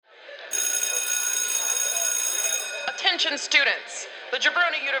Attention students, the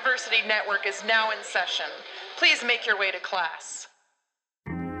Jabroni University Network is now in session. Please make your way to class.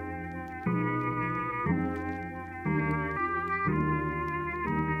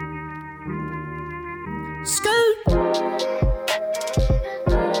 Skirt.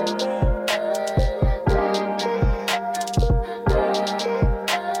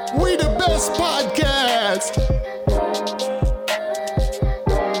 We the best podcast.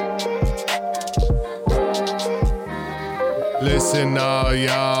 Listen, all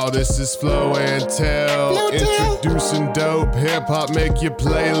y'all, this is Flow and Tell. Introducing dope hip-hop, make your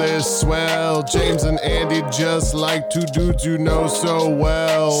playlist swell. James and Andy just like two dudes you know so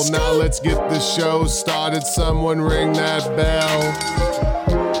well. Now let's get the show started. Someone ring that bell.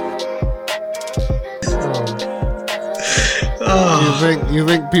 You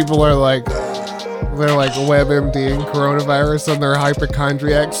think people are like, they're like WebMDing coronavirus and they're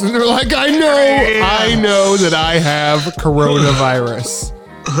hypochondriacs and they're like, I know that I have coronavirus.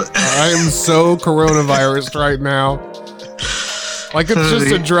 I am so coronavirus right now. Like it's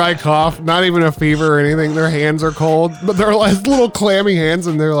just a dry cough, not even a fever or anything. Their hands are cold, but they're like little clammy hands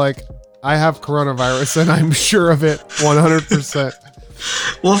and they're like, I have coronavirus and I'm sure of it 100%.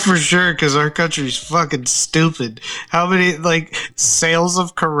 Well, for sure, because our country's fucking stupid. How many, sales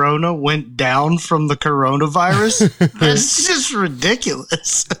of Corona went down from the coronavirus? That's just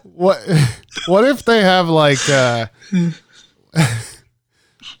ridiculous. What if they have, what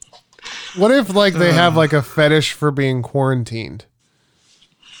if, they have, a fetish for being quarantined?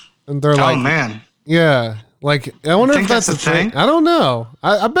 And they're like... Oh, man. Yeah. I wonder if that's a thing. I don't know.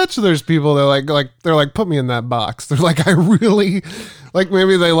 I bet you there's people that they're like, put me in that box. They're like, I really...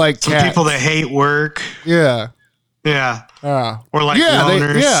 maybe they like some cats. People that hate work. Yeah. Yeah. Or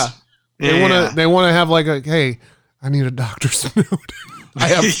loners. They want to have hey, I need a doctor's note. I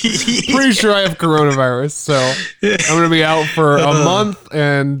have pretty sure I have coronavirus, so I'm going to be out for a month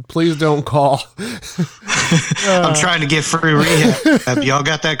and please don't call. I'm trying to get free rehab. Have y'all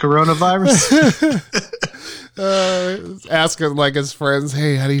got that coronavirus? Asking his friends,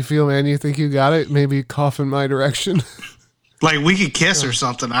 hey, how do you feel, man? You think you got it? Maybe cough in my direction. We could kiss or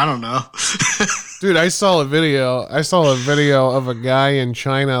something. I don't know. Dude, I saw a video of a guy in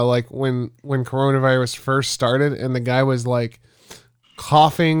China, when coronavirus first started, and the guy was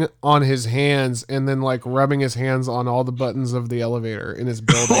coughing on his hands and then rubbing his hands on all the buttons of the elevator in his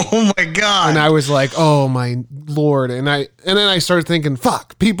building. Oh my God. And I was like, oh my Lord. And then I started thinking,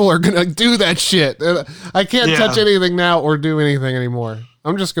 fuck, people are going to do that shit. I can't touch anything now or do anything anymore.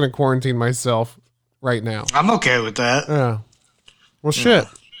 I'm just going to quarantine myself right now. I'm okay with that. Yeah. Well, shit.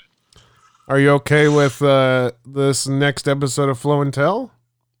 Are you okay with this next episode of Flow and Tell?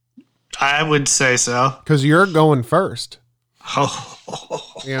 I would say so. Because you're going first. Oh,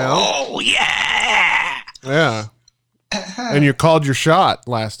 you know? Oh, yeah. Yeah. And you called your shot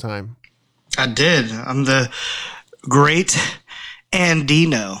last time. I did. I'm the great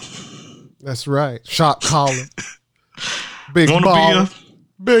Andino. That's right. Shot caller. Big Wanna ball.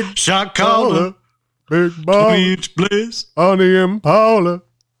 Big shot caller. Big ball. 20-inch blaze. On the Impala.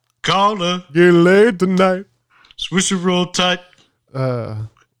 Caller. Getting laid tonight. Swisher roll tight.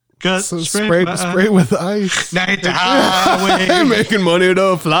 Got spray with ice. Now hit the highway. Making money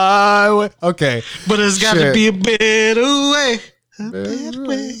to fly away. Okay. But there's got to be a better way. A better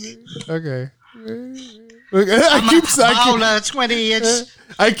way. Okay.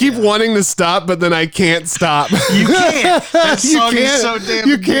 I keep wanting to stop, but then I can't stop. You can't. That song is so damn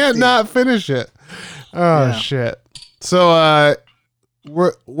You can't not finish it. Oh, yeah. Shit. So,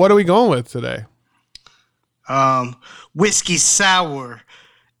 what are we going with today? Whiskey sour.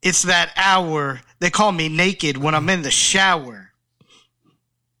 It's that hour. They call me naked when I'm in the shower.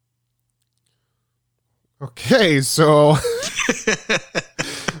 Okay, so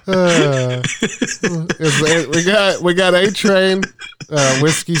we got A-Train,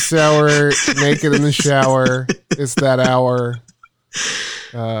 whiskey sour, naked in the shower. It's that hour.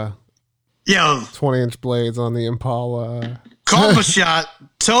 20-inch blades on the Impala. Call a shot.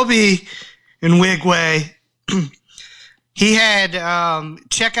 Toby in Wigway. He had,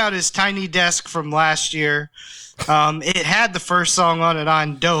 check out his tiny desk from last year. It had the first song on it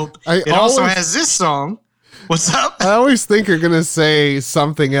on Dope. It also has this song. What's up? I always think you're going to say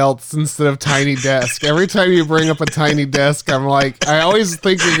something else instead of tiny desk. Every time you bring up a tiny desk, I always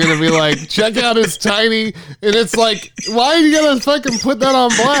think you're going to be like, check out his tiny. And it's like, why are you going to fucking put that on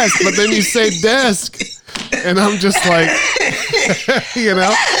blast? But then you say desk. And I'm just like, you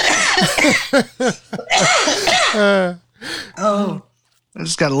know? I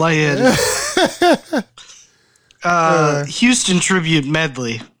just got lightheaded. Houston Tribute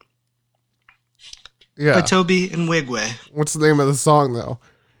medley. Yeah. by Toby and Wigway. What's the name of the song, though?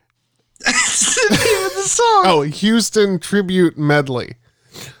 That's the name of the song. Oh, Houston Tribute Medley.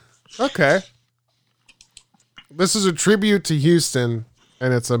 Okay. This is a tribute to Houston,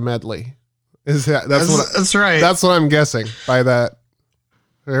 and it's a medley. That's right. That's what I'm guessing by that.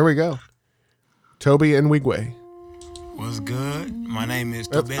 There we go. Toby and Wigway. What's good? My name is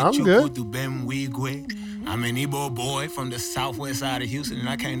I'm good. Tobetchukwudubem Wigwe. I'm an Igbo boy from the southwest side of Houston, and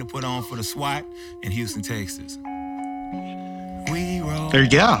I came to put on for the SWAT in Houston, Texas. We roll There you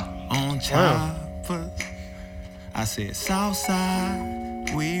go. on choppers. I said south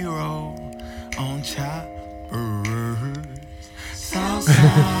side, we roll on choppers. South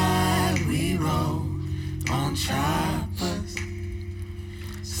side, we roll on choppers.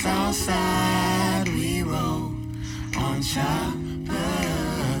 South side, we roll on choppers.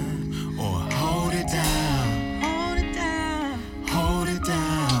 Or hold it down, hold it down, hold it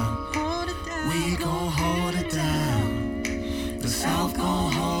down, hold it down. We gon' hold it down. The South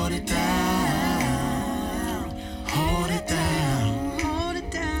gon' hold it down. Hold it down, hold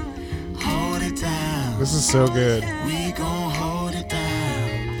it down, hold it down. This is so good. We gon' hold it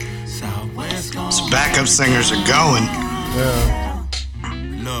down. Southwest gon' Some backup singers are going. Yeah.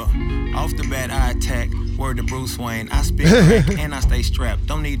 Look, off the bat I attack. Word to Bruce Wayne. I spit crack and I stay strapped.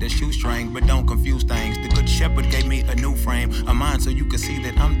 Don't need a shoestring, but don't confuse things. The good shepherd gave me a new frame of mind so you can see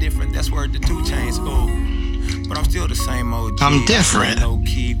that I'm different. That's word to 2 Chainz. Ooh. But I'm still the same OG. I'm different. Low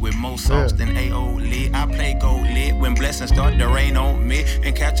key with more sauce than AO lit. I play gold lit when blessings start to rain on me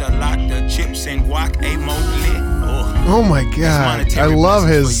and catch a lot of chips and guac a mo lit. Oh my God. I love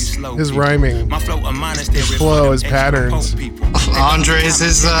his rhyming. My flow a monastery. His flow, his patterns. Andre is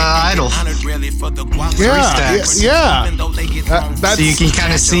his idol. Yeah. Yeah. So you can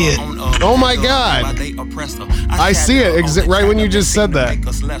kind of see it. Oh my God. I see it right when you just said that.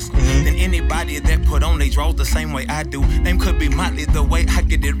 Then anybody that put on they draws the same way I do. Name could be Motley the way I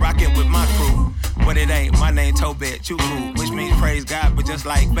get it rockin' with my crew. But it ain't. My name Tobetchukwu, which means praise God, but just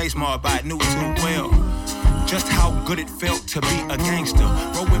like baseball, I knew too well just how good it felt to be a gangster.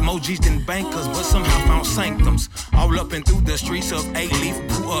 Roll with Mojis than bankers, but somehow found sanctums. All up and through the streets of 8-Leaf.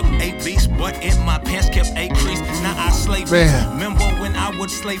 Grew up 8 beasts, but in my pants kept 8 crease. Now I slay beasts. Remember when I would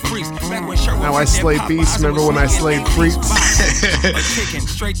slay freaks? Back when Sherwood now I slay beasts. Remember when I slayed freaks? A chicken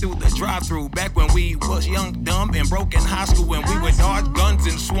straight through the drive-thru. Back when we was young, dumb, and broke in high school. When we would dodge guns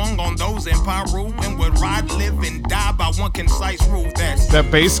and swung on those in Peru. And would ride, live, and die by one concise rule. That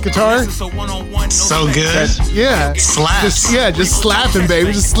bass guitar? So good. Yeah. Slap. Just slap it,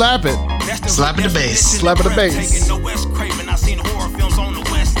 baby. Just slap it. Slap it the bass. Slap it the bass.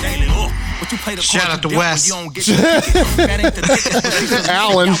 Shout out to Wes.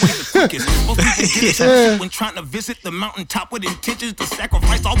 Alan. When trying to visit the mountaintop with intentions to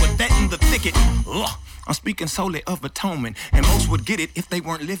sacrifice all of that in the thicket. I'm speaking solely of atonement, and most would get it if they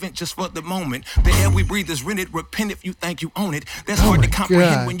weren't living just for the moment. The air we breathe is rented. Repent if you think you own it. That's hard to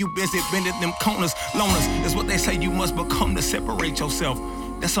comprehend when you busy bending them corners. Loners is what they say you must become to separate yourself.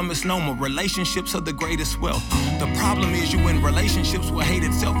 That's a misnomer. Relationships are the greatest wealth. The problem is you in relationships where hate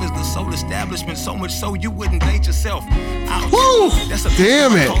itself is the sole establishment. So much so you wouldn't date yourself. Ouch. Woo! That's a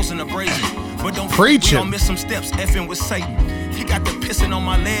damn it. But don't preach it. Miss some steps effing with Satan. He got the pissing on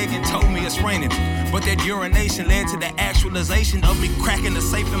my leg and told me it's raining. But that urination led to the actualization of me cracking the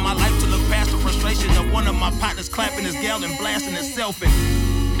safe in my life to look past the frustration of one of my partners clapping his gal and blasting himself and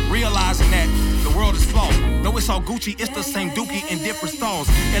realizing that the world is flawed. Though it's all Gucci, it's the same dookie in different stalls.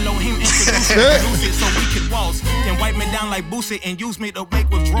 Elohim introduced it so we could waltz. Then wipe me down like Boosie and use me to make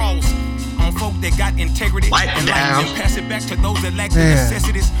withdrawals. On folk that got integrity and life and pass it back to those that lack the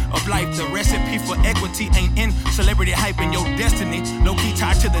necessities of life. The recipe for equity ain't in celebrity hype and your destiny. Low key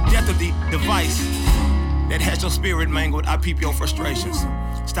tied to the death of the device that has your spirit mangled. I peep your frustrations.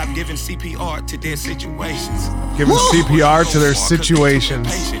 Stop giving CPR to their situations. Giving CPR to their situations.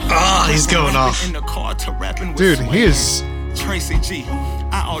 Oh, he's going off. Dude, he is. Tracy G.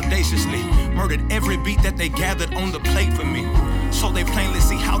 I audaciously murdered every beat that they gathered on the plate for me. So they plainly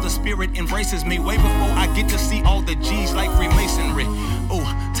see how the spirit embraces me way before I get to see all the G's like Freemasonry. Ooh,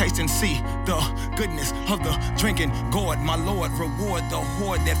 taste and see the goodness of the drinking gourd. My Lord, reward the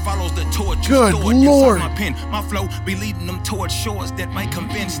horde that follows the torch. Good Lord. My pen, my flow be leading them towards shores that might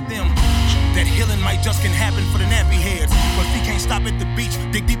convince them that healing might just can happen for the nappy heads. But if he can't stop at the beach,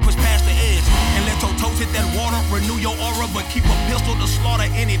 dig deep, push past the edge. And let your toes hit that water, renew your aura, but keep a pistol to slaughter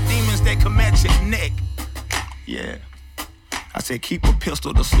any demons that come at your neck. Yeah. I said keep a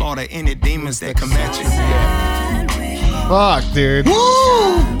pistol to slaughter any demons that come at you. Yeah. Fuck, dude.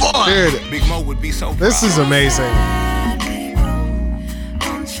 Woo! Boy. Dude, Big Mo would be so proud. this is amazing.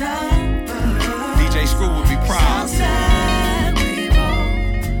 DJ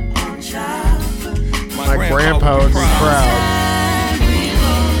My Grandpa grandpa would would be be proud.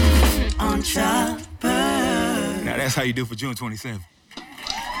 Now that's how you do for June 27th.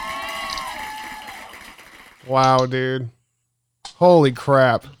 Wow, dude. Holy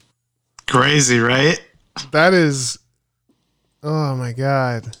crap. Crazy, right? That is... Oh, my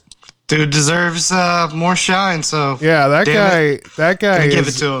God. Dude deserves more shine, so... Yeah, that Damn guy Gonna is give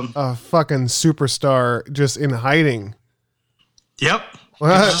it to him. a fucking superstar just in hiding. Yep.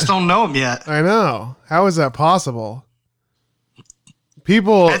 What? You just don't know him yet. I know. How is that possible?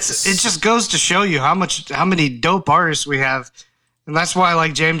 People... It just goes to show you how many dope artists we have. And that's why,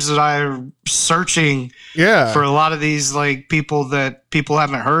 like, James and I are searching for a lot of these, like, people that people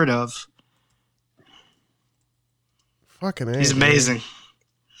haven't heard of. Fucking A, He's amazing.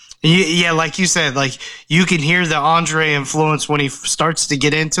 Yeah, like you said, like, you can hear the Andre influence when he starts to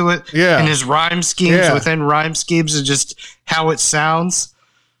get into it. Yeah. And his rhyme schemes within rhyme schemes and just how it sounds.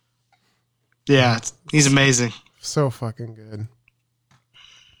 Yeah, he's amazing. So fucking good.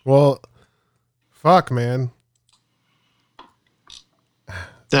 Well, fuck, man.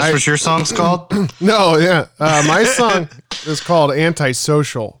 That's what your song's called? No, yeah. My song is called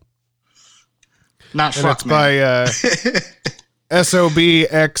Antisocial. Not And fuck, it's man. by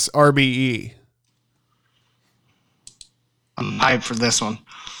SOBXRBE. I'm hyped for this one.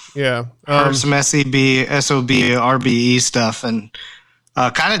 Yeah. Heard some SEB, SOB, RBE stuff and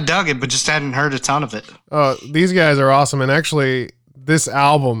kind of dug it, but just hadn't heard a ton of it. These guys are awesome. And actually, this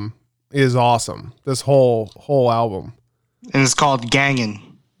album is awesome. This whole album. And it's called Gangin'.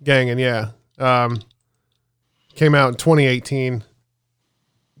 Gangin', yeah. Came out in 2018.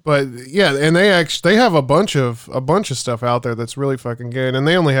 But yeah, and they have a bunch of stuff out there that's really fucking good, and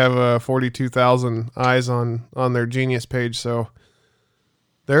they only have 42,000 eyes on their Genius page, so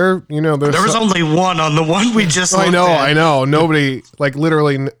there was only one on the one we just looked at. I know. Nobody, like,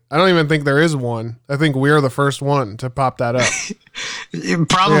 literally, I don't even think there is one. I think we're the first one to pop that up.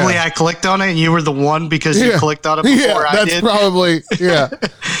 Probably I clicked on it and you were the one because you clicked on it before I did. That's probably, yeah.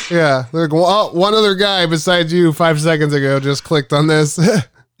 Like, well, one other guy besides you 5 seconds ago just clicked on this.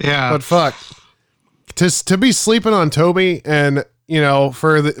 Yeah. But fuck. To be sleeping on Toby and,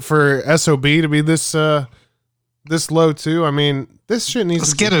 for SOB to be this low too, I mean, this shit needs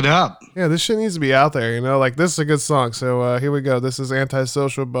Let's get it up. Yeah, this shit needs to be out there, like, this is a good song. So here we go. This is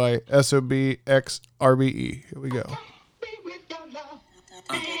Antisocial by SOBXRBE. Here we go.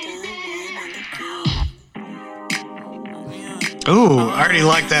 Ooh, I already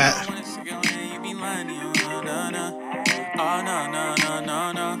like that.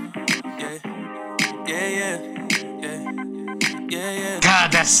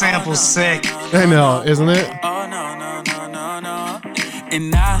 God, that sample's sick. I know, isn't it?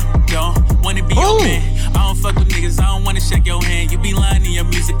 And I don't wanna be your man. I don't fuck with niggas, I don't wanna shake your hand. You be lying in your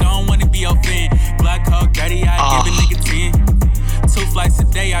music, I don't wanna be your fan. Black Hawk, dirty, I give a nigga 10. 2 flights a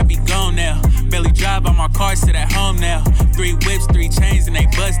day, I be gone now. Barely drive on my car, sit at home now. 3 whips, 3 chains, and they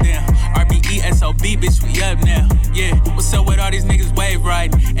bust down. RBE, SOB, bitch, we up now. Yeah, what's up with all these niggas wave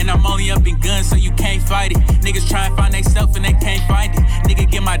riding? And I'm only up in guns, so you can't fight it. Niggas try and find they self and they can't find it. Nigga,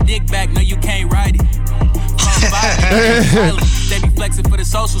 get my dick back, no, you can't ride it. They be flexing for the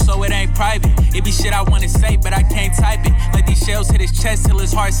social, so it ain't private. It be shit I wanna say, but I can't type it. Let these shells hit his chest till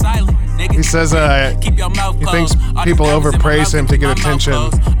his heart silent. Nigga, He says keep your mouth he closed. thinks people overpraise him to get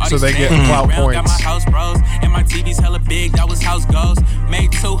attention, so they get clout points. Got my house bros, and my TV's hella big, that was house goals.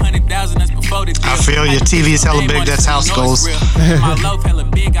 Made 200,000, that's before the deal. I feel your TV's hella big, that's house goals. My loaf hella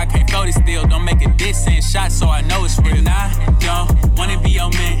big, I can't float it still. Don't make a diss and shot, so I know it's real. And I don't wanna be your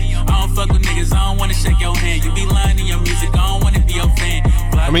man. I don't fuck with niggas, I don't wanna shake your hand. You be lying in your music, I don't wanna be your fan.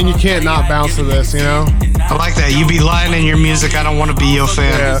 I mean, you can't not bounce to this, I like that. You be lying in your music, I don't want to be your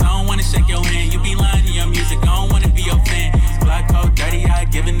fan. Yeah. I don't wanna shake your hand. You be lying in your music, I don't wanna be your fan. Black Hawk, dirty, I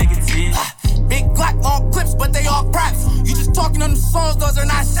give a nigga 10. Big Glock, all clips, but they all props. You just talking on the songs, those are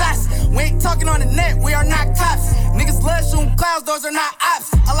not shots. We ain't talking on the net, we are not cops. Niggas love shooting clouds, those are not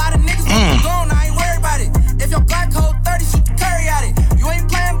ops. A lot of niggas gone, I ain't worried about it. If your Glock hold 30, shoot the Curry at it. You ain't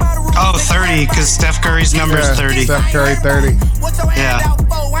playing by the rules. Oh, 30, because Steph Curry's number is 30. Steph Curry 30. What's your hand out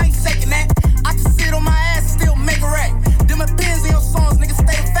for? I ain't shaking that. I can sit on my ass and still make a rack. Them opinions in your songs, niggas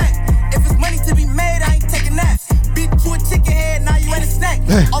stay a fact. If it's money to be made, I ain't taking that. Beat you a chicken head, now you ain't a snack.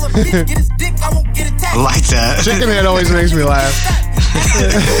 All the bitch get his dick, I won't get attacked. I like that. Chicken head always makes me laugh.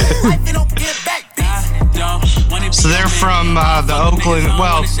 So they're from the Oakland,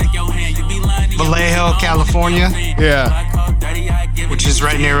 Vallejo, California. Yeah. Which is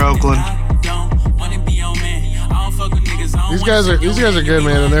right near Oakland. These guys are good,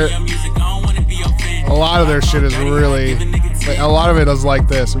 man, and a lot of their shit is really, a lot of it is like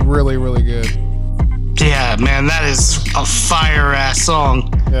this, really, really good. Yeah, man, that is a fire ass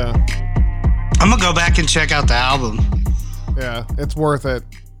song. Yeah. I'm gonna go back and check out the album. Yeah, it's worth it.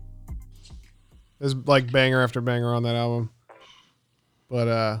 There's like banger after banger on that album.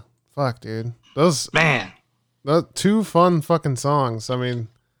 But fuck, dude. Those 2 fun fucking songs. I mean,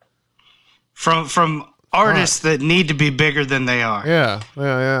 from artists that need to be bigger than they are. Yeah.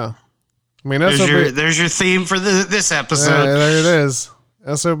 I mean, there's your theme for this episode. Yeah, there it is.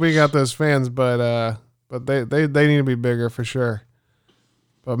 SOB got those fans, but they need to be bigger for sure.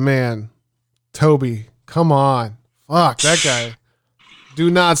 But man, Toby, come on. Fuck, that guy. Do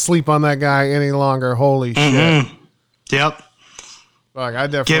not sleep on that guy any longer. Holy shit. Yep. Fuck, I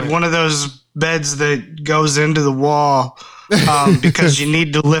definitely get one of those beds that goes into the wall because you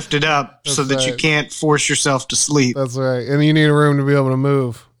need to lift it up so that you can't force yourself to sleep. That's right. And you need a room to be able to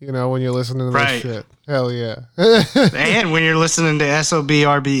move, when you're listening to this shit. Hell yeah. And when you're listening to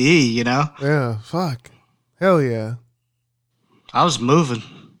SOBRBE, Yeah, fuck. Hell yeah. I was moving.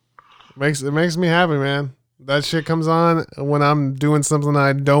 It makes me happy, man. That shit comes on when I'm doing something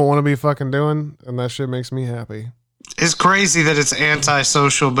I don't want to be fucking doing, and that shit makes me happy. It's crazy that it's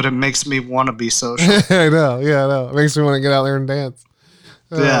antisocial, but it makes me want to be social. I know. Yeah, I know. It makes me want to get out there and dance.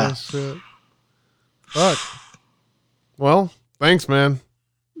 Yeah. Shit. Fuck. Well, thanks, man.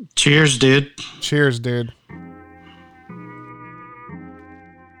 Cheers, dude. Cheers, dude.